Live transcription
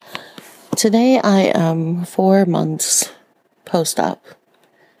Today I am 4 months post-op,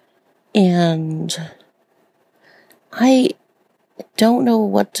 and I don't know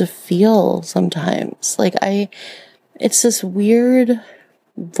what to feel sometimes. It's this weird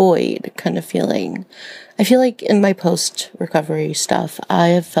void kind of feeling. I feel like in my post-recovery stuff, I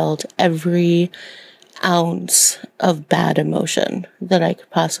have felt every ounce of bad emotion that I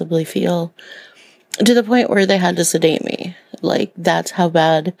could possibly feel, to the point where they had to sedate me. That's how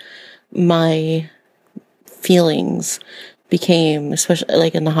bad my feelings became, especially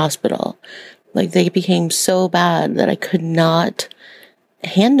in the hospital. They became so bad that I could not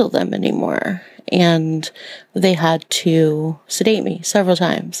handle them anymore. And they had to sedate me several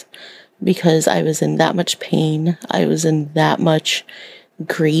times because I was in that much pain. I was in that much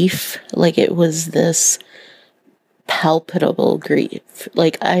grief. It was this palpable grief.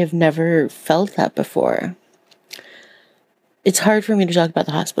 I have never felt that before. It's hard for me to talk about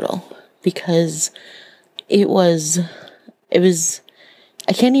the hospital because it was,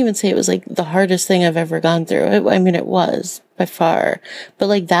 I can't even say it was the hardest thing I've ever gone through. It was by far,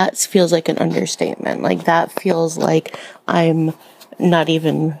 but that feels like an understatement. That feels like I'm not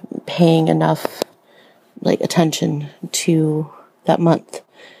even paying enough attention to that month.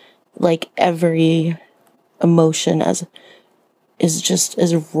 Every emotion is just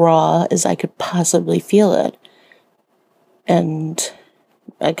as raw as I could possibly feel it. And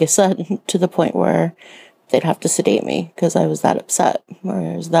like I said, to the point where they'd have to sedate me because I was that upset, or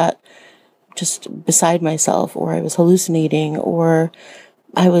I was that just beside myself, or I was hallucinating, or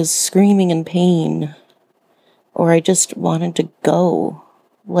I was screaming in pain, or I just wanted to go,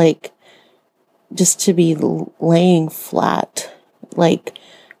 just to be laying flat,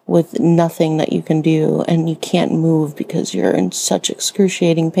 with nothing that you can do, and you can't move because you're in such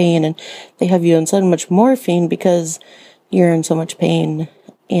excruciating pain, and they have you on so much morphine because you're in so much pain,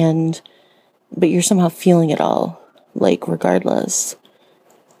 but you're somehow feeling it all, regardless.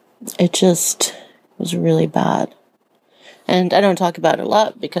 It just was really bad. And I don't talk about it a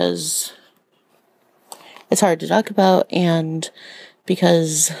lot because it's hard to talk about, and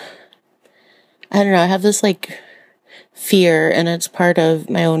because, I don't know, I have this, fear, and it's part of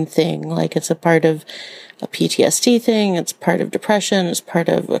my own thing. It's a part of a PTSD thing, it's part of depression, it's part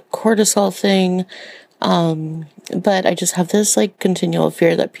of a cortisol thing. But I just have this continual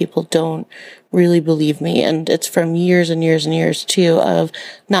fear that people don't really believe me. And it's from years and years and years too of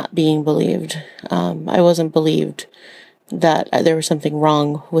not being believed. I wasn't believed that there was something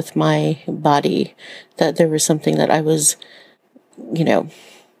wrong with my body, that there was something that I was,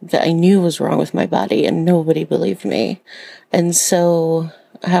 that I knew was wrong with my body, and nobody believed me. And so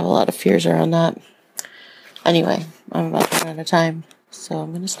I have a lot of fears around that. Anyway, I'm about to run out of time, so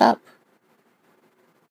I'm going to stop.